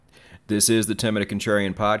This is the 10-Minute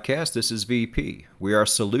Contrarian Podcast. This is VP. We are a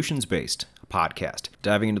solutions-based podcast,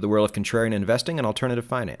 diving into the world of contrarian investing and alternative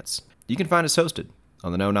finance. You can find us hosted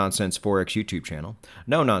on the No Nonsense Forex YouTube channel,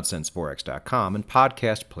 NoNonsenseForex.com, and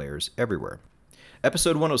podcast players everywhere.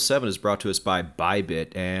 Episode 107 is brought to us by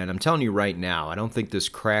Bybit, and I'm telling you right now, I don't think this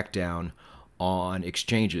crackdown on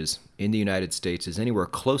exchanges in the United States is anywhere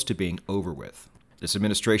close to being over with. This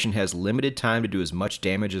administration has limited time to do as much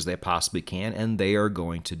damage as they possibly can, and they are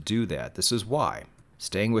going to do that. This is why.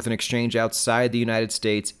 Staying with an exchange outside the United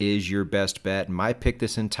States is your best bet. My pick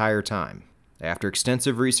this entire time, after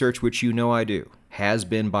extensive research, which you know I do, has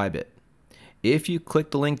been Bybit. If you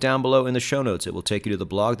click the link down below in the show notes, it will take you to the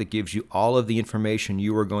blog that gives you all of the information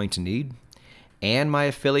you are going to need. And my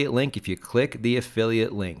affiliate link, if you click the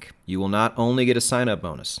affiliate link, you will not only get a sign-up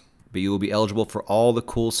bonus, but you will be eligible for all the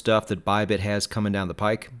cool stuff that Bybit has coming down the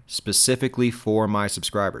pike, specifically for my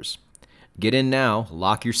subscribers. Get in now,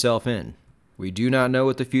 lock yourself in. We do not know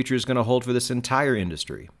what the future is going to hold for this entire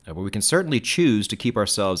industry, but we can certainly choose to keep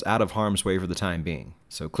ourselves out of harm's way for the time being.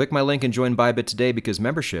 So click my link and join Bybit today because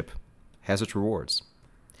membership has its rewards.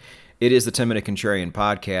 It is the 10-Minute Contrarian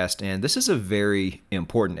Podcast, and this is a very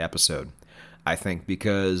important episode, I think,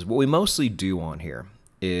 because what we mostly do on here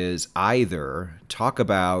is either talk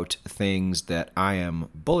about things that I am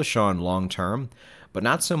bullish on long term, but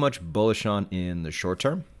not so much bullish on in the short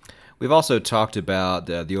term. We've also talked about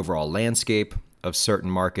the overall landscape of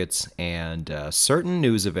certain markets and certain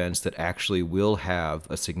news events that actually will have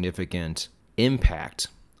a significant impact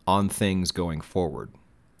on things going forward.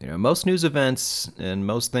 You know, most news events and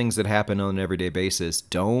most things that happen on an everyday basis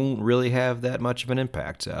don't really have that much of an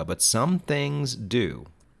impact, but some things do.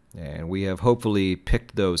 And we have hopefully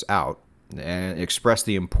picked those out and expressed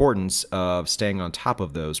the importance of staying on top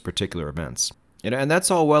of those particular events. And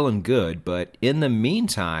that's all well and good, but in the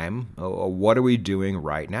meantime, what are we doing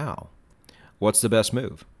right now? What's the best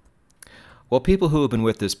move? Well, people who have been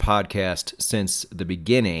with this podcast since the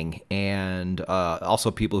beginning, and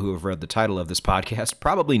also people who have read the title of this podcast,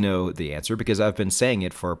 probably know the answer because I've been saying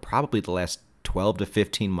it for probably the last 12 to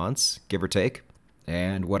 15 months, give or take.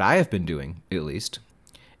 And what I have been doing, at least,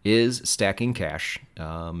 is stacking cash,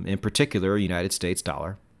 in particular United States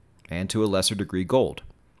dollar, and to a lesser degree gold.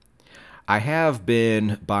 I have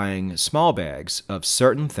been buying small bags of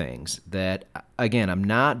certain things that, again, I'm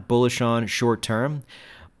not bullish on short term,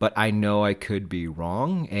 but I know I could be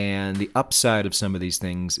wrong, and the upside of some of these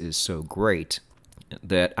things is so great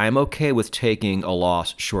that I'm okay with taking a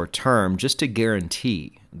loss short term just to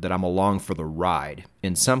guarantee that I'm along for the ride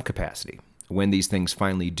in some capacity when these things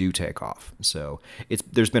finally do take off. So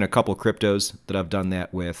there's been a couple cryptos that I've done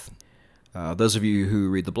that with. Those of you who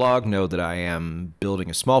read the blog know that I am building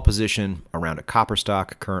a small position around a copper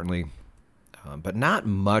stock currently, but not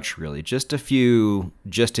much really, just a few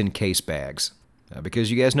just-in-case bags.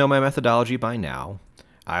 Because you guys know my methodology by now.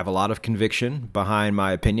 I have a lot of conviction behind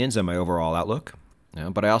my opinions and my overall outlook,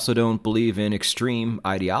 but I also don't believe in extreme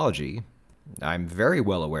ideology. I'm very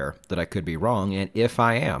well aware that I could be wrong, and if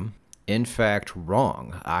I am, in fact,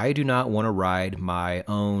 wrong, I do not want to ride my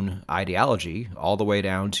own ideology all the way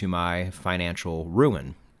down to my financial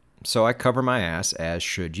ruin. So I cover my ass, as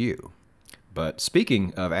should you. But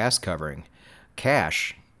speaking of ass covering,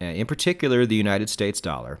 cash, in particular the United States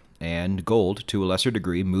dollar, and gold to a lesser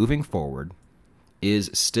degree moving forward, is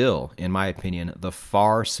still, in my opinion, the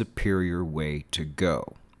far superior way to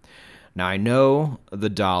go. Now, I know the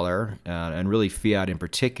dollar, and really fiat in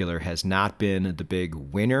particular, has not been the big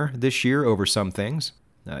winner this year over some things,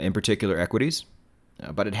 in particular equities,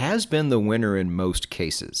 but it has been the winner in most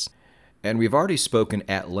cases. And we've already spoken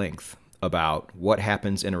at length about what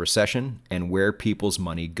happens in a recession and where people's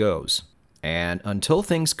money goes. And until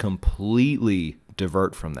things completely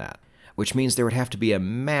divert from that, which means there would have to be a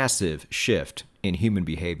massive shift in human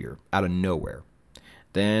behavior out of nowhere,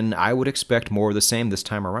 then I would expect more of the same this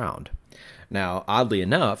time around. Now, oddly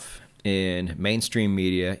enough, in mainstream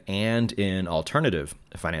media and in alternative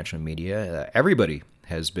financial media, everybody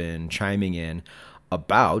has been chiming in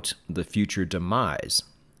about the future demise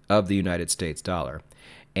of the United States dollar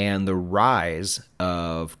and the rise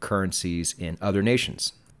of currencies in other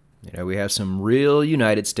nations. You know, we have some real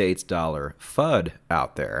United States dollar FUD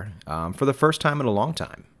out there for the first time in a long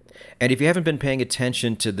time. And if you haven't been paying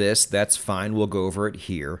attention to this, that's fine. We'll go over it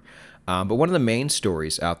here. But one of the main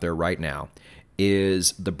stories out there right now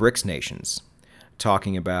is the BRICS nations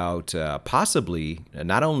talking about possibly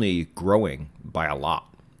not only growing by a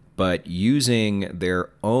lot, but using their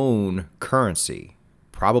own currency,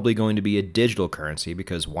 probably going to be a digital currency,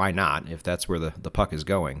 because why not, if that's where the puck is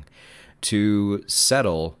going, to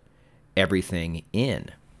settle everything in.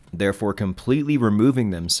 therefore completely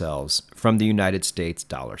removing themselves from the United States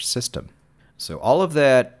dollar system. So all of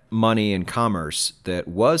that money and commerce that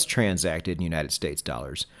was transacted in United States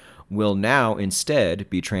dollars will now instead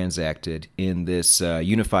be transacted in this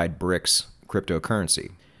unified BRICS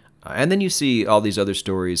cryptocurrency. And then you see all these other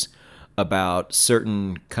stories about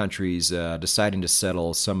certain countries deciding to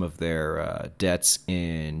settle some of their debts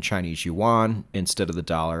in Chinese yuan instead of the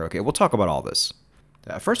dollar. Okay, we'll talk about all this.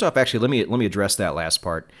 First off, actually, let me address that last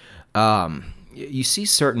part. You see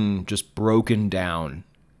certain just broken down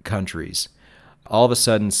countries all of a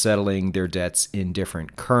sudden settling their debts in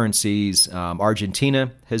different currencies.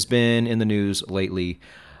 Argentina has been in the news lately.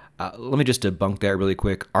 Let me just debunk that really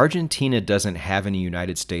quick. Argentina doesn't have any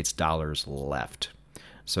United States dollars left.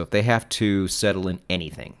 So if they have to settle in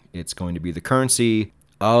anything, it's going to be the currency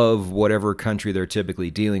of whatever country they're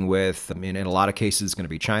typically dealing with. I mean, in a lot of cases, it's going to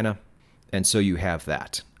be China. And so you have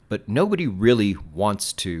that. But nobody really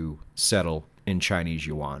wants to settle in Chinese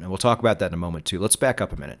yuan. And we'll talk about that in a moment, too. Let's back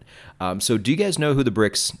up a minute. So do you guys know who the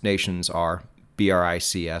BRICS nations are?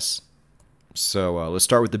 BRICS. So let's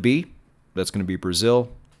start with the B. That's going to be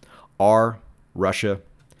Brazil. R, Russia.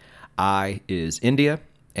 I is India.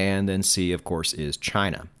 And then C, of course, is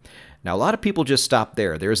China. Now, a lot of people just stop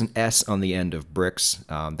there. There is an S on the end of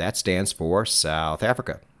BRICS. That stands for South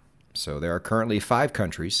Africa. So there are currently 5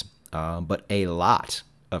 countries, but a lot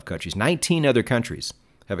of countries, 19 other countries,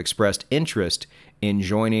 have expressed interest in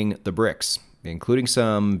joining the BRICS, including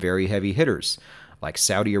some very heavy hitters like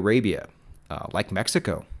Saudi Arabia, like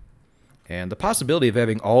Mexico. And the possibility of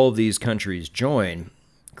having all of these countries join,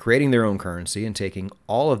 creating their own currency and taking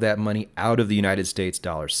all of that money out of the United States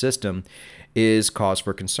dollar system is cause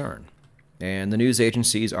for concern. And the news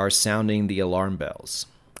agencies are sounding the alarm bells.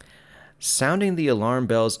 Sounding the alarm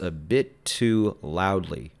bells a bit too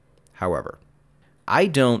loudly, however. I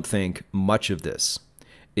don't think much of this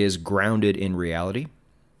is grounded in reality,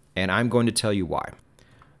 and I'm going to tell you why.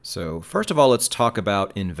 So first of all, let's talk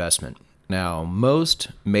about investment. Now,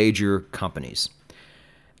 most major companies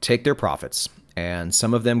take their profits, and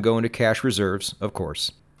some of them go into cash reserves, of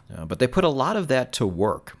course, but they put a lot of that to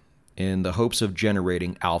work in the hopes of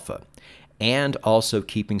generating alpha and also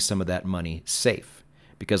keeping some of that money safe,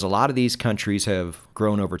 because a lot of these countries have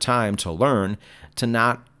grown over time to learn to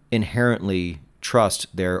not inherently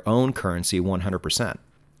trust their own currency 100%.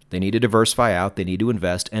 They need to diversify out, they need to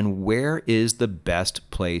invest, and where is the best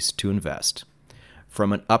place to invest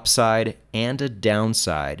from an upside and a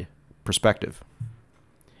downside perspective?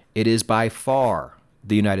 It is by far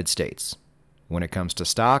the United States. When it comes to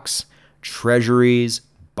stocks, treasuries,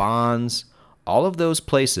 bonds, all of those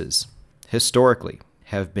places historically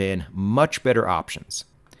have been much better options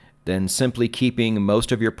than simply keeping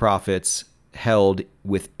most of your profits held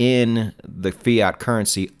within the fiat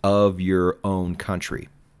currency of your own country.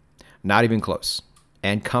 Not even close.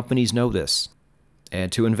 And companies know this.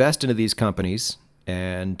 And to invest into these companies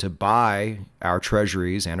and to buy our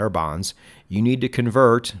treasuries and our bonds, you need to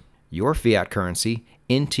convert your fiat currency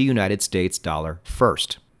into United States dollar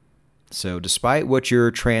first. So despite what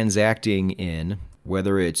you're transacting in,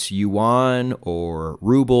 whether it's yuan or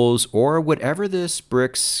rubles or whatever this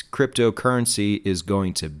BRICS cryptocurrency is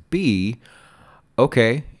going to be,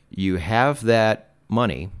 okay, you have that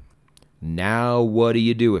money. Now what do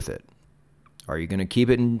you do with it? Are you going to keep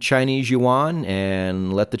it in Chinese yuan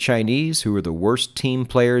and let the Chinese, who are the worst team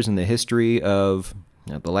players in the history of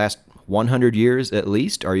the last 100 years at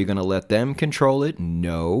least, are you going to let them control it?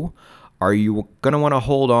 No. Are you going to want to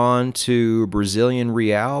hold on to Brazilian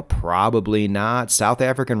real? Probably not. South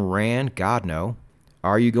African rand? God, no.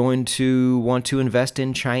 Are you going to want to invest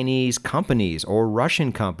in Chinese companies or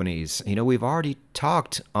Russian companies? You know, we've already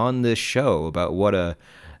talked on this show about what a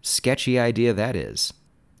sketchy idea that is.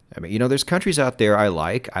 I mean, you know, there's countries out there I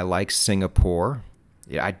like. I like Singapore.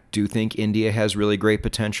 Yeah, I do think India has really great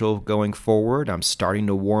potential going forward. I'm starting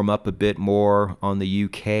to warm up a bit more on the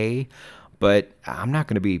UK, but I'm not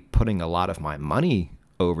going to be putting a lot of my money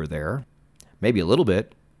over there. Maybe a little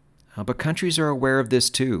bit. But countries are aware of this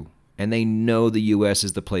too, and they know the U.S.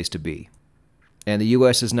 is the place to be. And the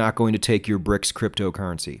U.S. is not going to take your BRICS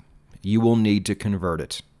cryptocurrency. You will need to convert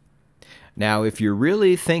it. Now, if you're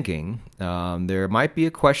really thinking, there might be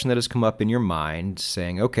a question that has come up in your mind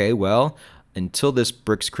saying, okay, well, until this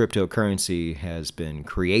BRICS cryptocurrency has been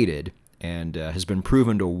created and has been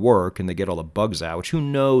proven to work and they get all the bugs out, which who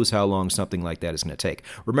knows how long something like that is going to take.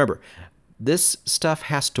 Remember, this stuff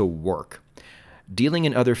has to work. Dealing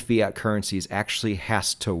in other fiat currencies actually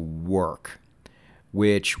has to work,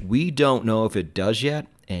 which we don't know if it does yet.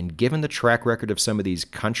 And given the track record of some of these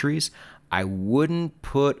countries, I wouldn't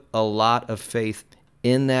put a lot of faith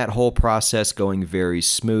in that whole process going very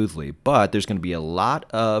smoothly. But there's going to be a lot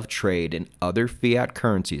of trade in other fiat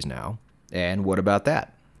currencies now. And what about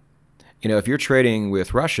that? If you're trading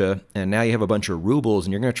with Russia and now you have a bunch of rubles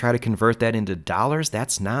and you're going to try to convert that into dollars,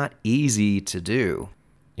 that's not easy to do.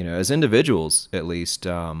 As individuals, at least,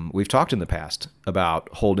 we've talked in the past about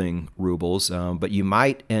holding rubles, but you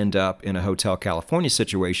might end up in a Hotel California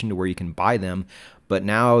situation to where you can buy them, but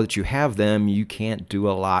now that you have them, you can't do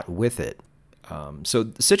a lot with it.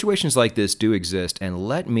 So situations like this do exist, and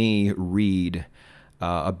let me read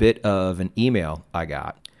a bit of an email I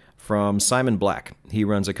got from Simon Black. He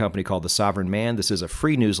runs a company called The Sovereign Man. This is a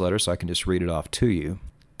free newsletter, so I can just read it off to you.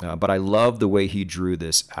 But I love the way he drew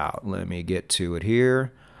this out. Let me get to it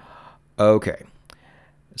here. Okay,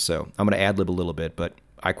 so I'm going to ad-lib a little bit, but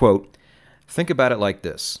I quote, "Think about it like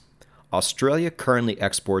this. Australia currently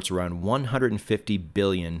exports around $150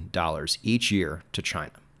 billion each year to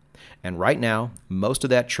China. And right now, most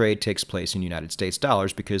of that trade takes place in United States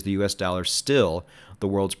dollars because the U.S. dollar is still the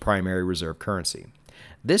world's primary reserve currency.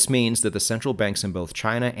 This means that the central banks in both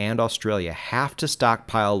China and Australia have to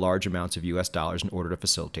stockpile large amounts of U.S. dollars in order to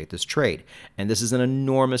facilitate this trade. And this is an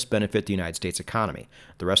enormous benefit to the United States economy.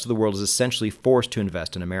 The rest of the world is essentially forced to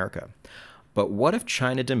invest in America. But what if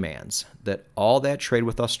China demands that all that trade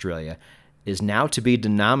with Australia is now to be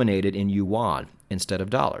denominated in yuan instead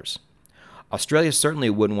of dollars? Australia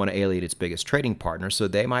certainly wouldn't want to alienate its biggest trading partner, so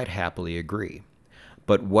they might happily agree.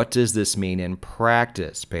 But what does this mean in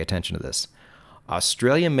practice? Pay attention to this.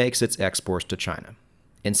 Australia makes its exports to China.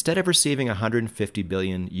 Instead of receiving $150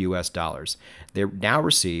 billion US dollars, they now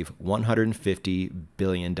receive $150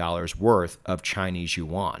 billion worth of Chinese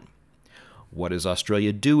yuan. What does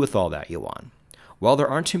Australia do with all that yuan? Well, there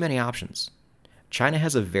aren't too many options. China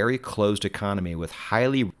has a very closed economy with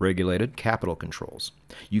highly regulated capital controls.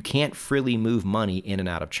 You can't freely move money in and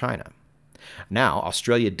out of China. Now,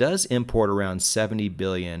 Australia does import around $70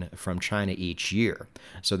 billion from China each year.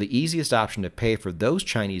 So the easiest option to pay for those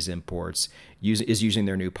Chinese imports is using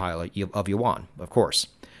their new pile of yuan, of course.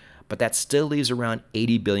 But that still leaves around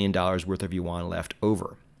 $80 billion worth of yuan left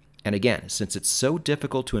over. And again, since it's so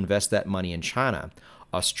difficult to invest that money in China,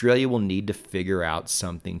 Australia will need to figure out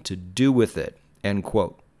something to do with it, end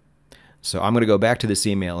quote. So I'm going to go back to this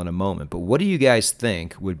email in a moment, but what do you guys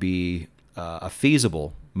think would be a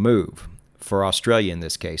feasible move for Australia in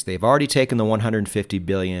this case? They've already taken the $150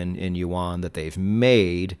 billion in yuan that they've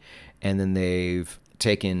made, and then they've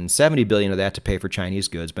taken $70 billion of that to pay for Chinese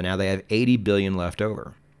goods, but now they have $80 billion left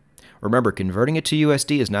over. Remember, converting it to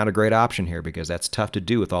USD is not a great option here because that's tough to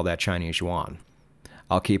do with all that Chinese yuan.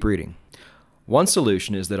 I'll keep reading. One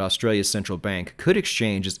solution is that Australia's central bank could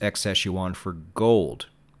exchange its excess yuan for gold.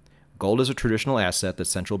 Gold is a traditional asset that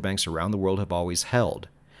central banks around the world have always held.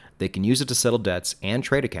 They can use it to settle debts and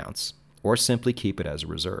trade accounts, or simply keep it as a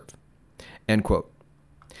reserve. End quote.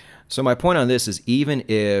 So my point on this is even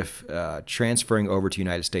if transferring over to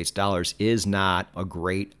United States dollars is not a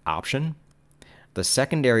great option, the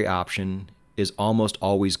secondary option is almost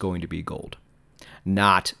always going to be gold,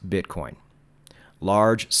 not Bitcoin.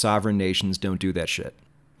 Large sovereign nations don't do that shit.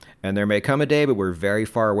 And there may come a day, but we're very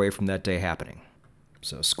far away from that day happening.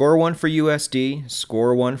 So score one for USD,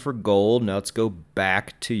 score one for gold. Now let's go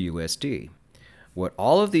back to USD. What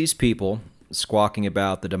all of these people squawking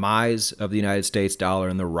about the demise of the United States dollar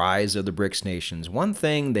and the rise of the BRICS nations, one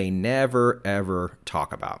thing they never ever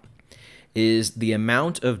talk about is the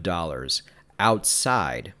amount of dollars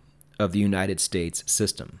outside of the United States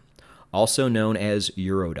system, also known as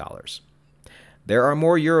Eurodollars. There are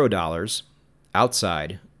more Eurodollars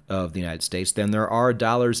outside of the United States than there are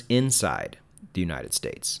dollars inside the United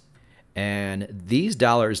States. And these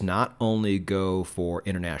dollars not only go for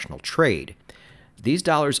international trade, these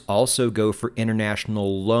dollars also go for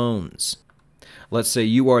international loans. Let's say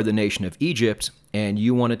you are the nation of Egypt and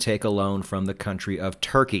you want to take a loan from the country of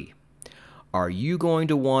Turkey. Are you going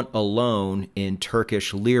to want a loan in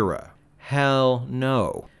Turkish lira? Hell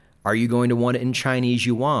no. Are you going to want it in Chinese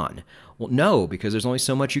yuan? Well, no, because there's only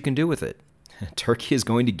so much you can do with it. Turkey is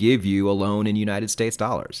going to give you a loan in United States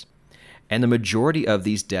dollars. And the majority of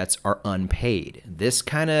these debts are unpaid. This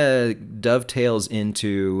kind of dovetails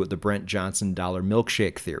into the Brent Johnson dollar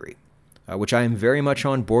milkshake theory, which I am very much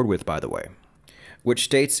on board with, by the way, which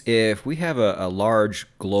states if we have a large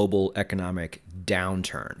global economic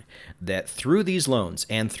downturn, that through these loans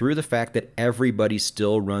and through the fact that everybody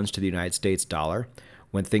still runs to the United States dollar,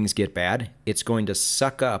 when things get bad, it's going to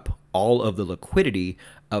suck up all of the liquidity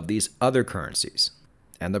of these other currencies.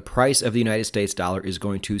 And the price of the United States dollar is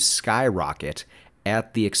going to skyrocket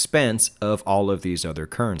at the expense of all of these other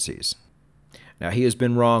currencies. Now, he has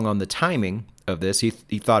been wrong on the timing of this. He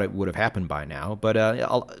thought it would have happened by now, but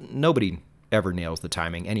nobody ever nails the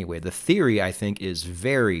timing anyway. The theory, I think, is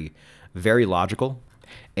very, very logical.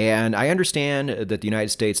 And I understand that the United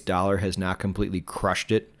States dollar has not completely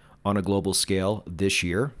crushed it on a global scale this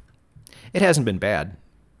year. It hasn't been bad.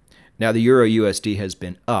 Now, the Euro USD has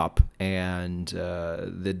been up, and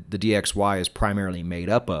the DXY is primarily made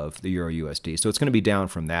up of the Euro USD, so it's going to be down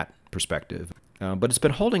from that perspective. But it's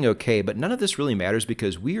been holding okay, but none of this really matters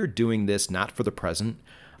because we are doing this not for the present,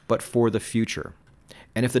 but for the future.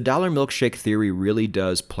 And if the dollar milkshake theory really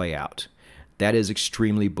does play out, that is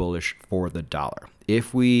extremely bullish for the dollar.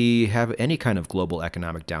 If we have any kind of global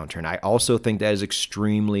economic downturn, I also think that is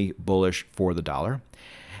extremely bullish for the dollar.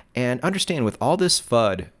 And understand, with all this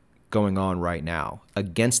FUD going on right now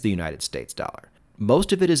against the United States dollar,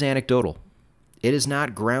 most of it is anecdotal. It is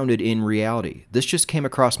not grounded in reality. This just came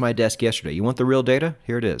across my desk yesterday. You want the real data?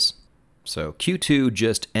 Here it is. So Q2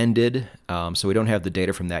 just ended, so we don't have the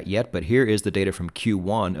data from that yet, but here is the data from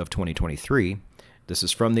Q1 of 2023. This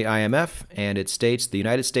is from the IMF, and it states the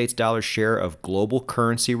United States dollar's share of global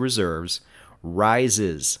currency reserves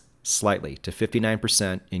rises slightly to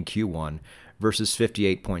 59% in Q1 versus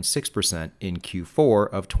 58.6% in Q4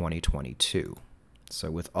 of 2022. So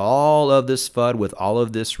with all of this FUD, with all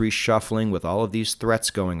of this reshuffling, with all of these threats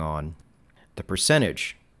going on, the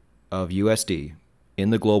percentage of USD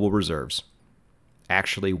in the global reserves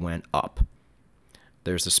actually went up.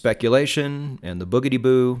 There's the speculation and the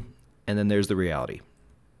boogity-boo, and then there's the reality.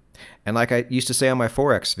 And like I used to say on my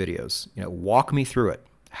Forex videos, walk me through it.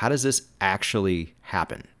 How does this actually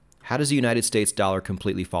happen? How does the United States dollar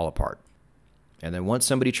completely fall apart? And then once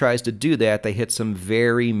somebody tries to do that, they hit some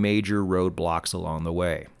very major roadblocks along the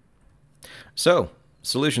way. So,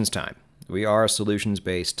 solutions time. We are a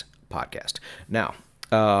solutions-based podcast. Now,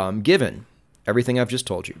 given everything I've just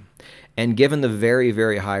told you, and given the very,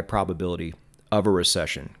 very high probability of a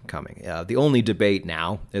recession coming, the only debate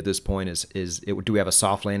now at this point is do we have a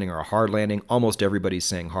soft landing or a hard landing? Almost everybody's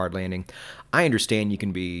saying hard landing. I understand you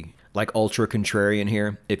can be like ultra contrarian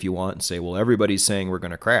here if you want and say, well, everybody's saying we're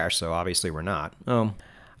going to crash, so obviously we're not.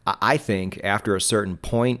 I think after a certain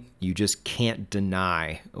point, you just can't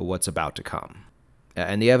deny what's about to come.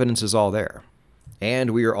 And the evidence is all there.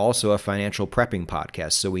 And we are also a financial prepping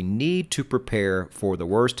podcast, so we need to prepare for the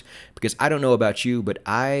worst, because I don't know about you, but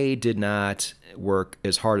I did not work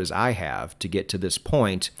as hard as I have to get to this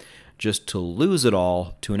point just to lose it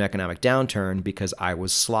all to an economic downturn because I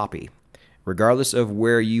was sloppy. Regardless of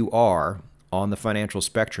where you are on the financial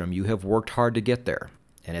spectrum, you have worked hard to get there.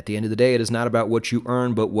 And at the end of the day, it is not about what you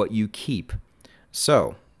earn, but what you keep.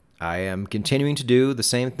 So, I am continuing to do the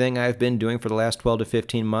same thing I've been doing for the last 12 to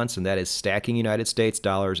 15 months, and that is stacking United States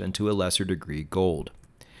dollars and to a lesser degree gold.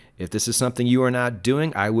 If this is something you are not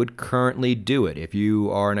doing, I would currently do it. If you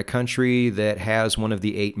are in a country that has one of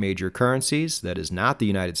the 8 major currencies that is not the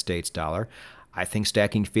United States dollar, I think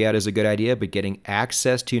stacking fiat is a good idea, but getting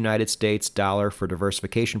access to United States dollar for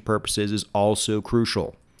diversification purposes is also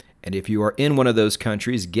crucial. And if you are in one of those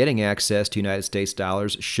countries, getting access to United States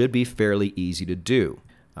dollars should be fairly easy to do.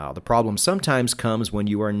 The problem sometimes comes when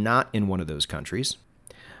you are not in one of those countries,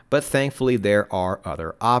 but thankfully there are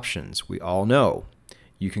other options. We all know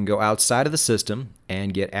you can go outside of the system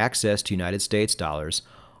and get access to United States dollars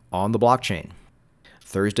on the blockchain.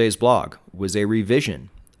 Thursday's blog was a revision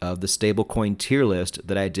of the stablecoin tier list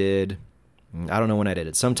that I did, I don't know when I did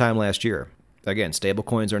it, sometime last year. Again,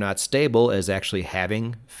 stablecoins are not stable as actually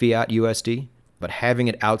having fiat USD, but having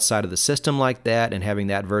it outside of the system like that and having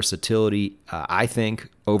that versatility, I think,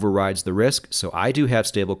 overrides the risk. So I do have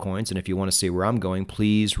stablecoins, and if you want to see where I'm going,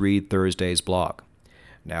 please read Thursday's blog.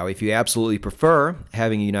 Now, if you absolutely prefer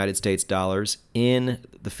having United States dollars in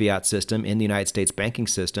the fiat system, in the United States banking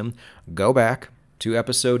system, go back to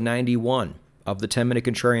episode 91. Of the 10-Minute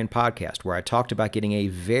Contrarian podcast, where I talked about getting a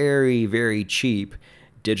very, very cheap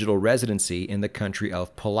digital residency in the country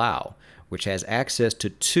of Palau, which has access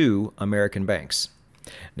to 2 American banks.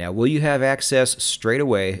 Now, will you have access straight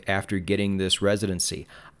away after getting this residency?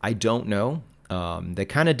 I don't know. They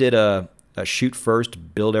kind of did a shoot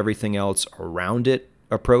first, build everything else around it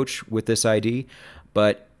approach with this ID,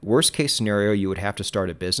 but worst case scenario, you would have to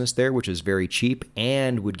start a business there, which is very cheap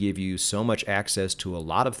and would give you so much access to a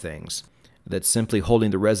lot of things that simply holding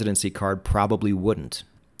the residency card probably wouldn't.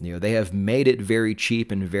 They have made it very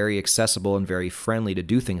cheap and very accessible and very friendly to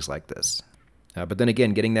do things like this. But then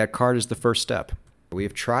again, getting that card is the first step. We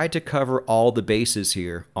have tried to cover all the bases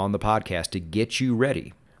here on the podcast to get you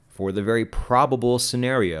ready for the very probable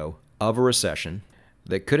scenario of a recession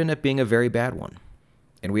that could end up being a very bad one.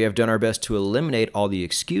 And we have done our best to eliminate all the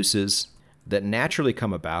excuses that naturally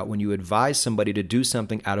come about when you advise somebody to do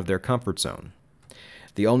something out of their comfort zone.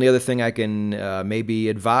 The only other thing I can maybe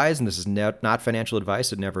advise, and this is not financial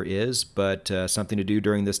advice, it never is, but something to do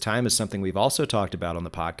during this time is something we've also talked about on the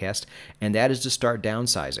podcast, and that is to start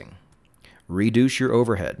downsizing. Reduce your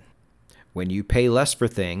overhead. When you pay less for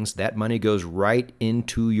things, that money goes right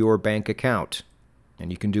into your bank account,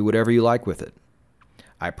 and you can do whatever you like with it.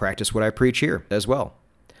 I practice what I preach here as well.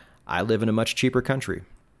 I live in a much cheaper country.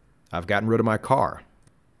 I've gotten rid of my car.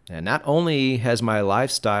 And not only has my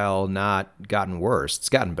lifestyle not gotten worse, it's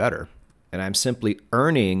gotten better. And I'm simply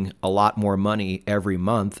earning a lot more money every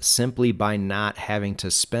month simply by not having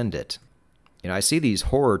to spend it. I see these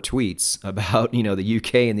horror tweets about, the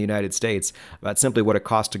UK and the United States about simply what it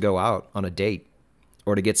costs to go out on a date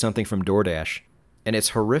or to get something from DoorDash. And it's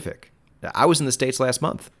horrific. I was in the States last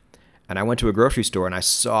month and I went to a grocery store and I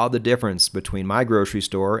saw the difference between my grocery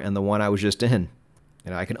store and the one I was just in.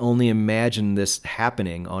 And I can only imagine this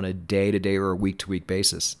happening on a day-to-day or a week-to-week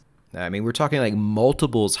basis. I mean, we're talking like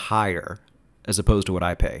multiples higher as opposed to what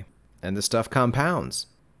I pay. And this stuff compounds.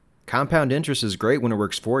 Compound interest is great when it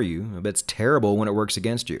works for you, but it's terrible when it works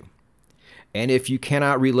against you. And if you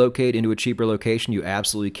cannot relocate into a cheaper location, you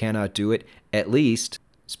absolutely cannot do it. At least,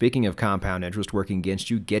 speaking of compound interest working against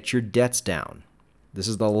you, get your debts down. This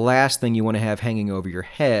is the last thing you want to have hanging over your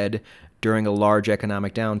head during a large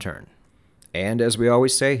economic downturn. And as we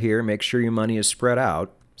always say here, make sure your money is spread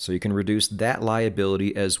out so you can reduce that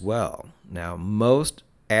liability as well. Now, most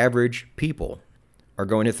average people are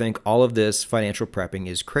going to think all of this financial prepping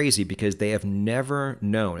is crazy because they have never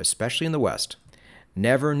known, especially in the West,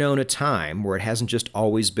 never known a time where it hasn't just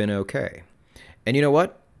always been okay. And you know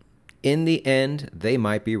what? In the end, they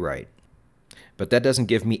might be right. But that doesn't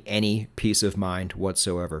give me any peace of mind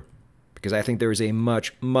whatsoever because I think there is a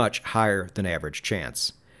much, much higher than average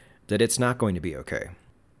chance that it's not going to be okay.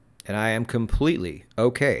 And I am completely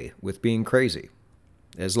okay with being crazy,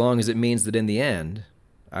 as long as it means that in the end,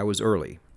 I was early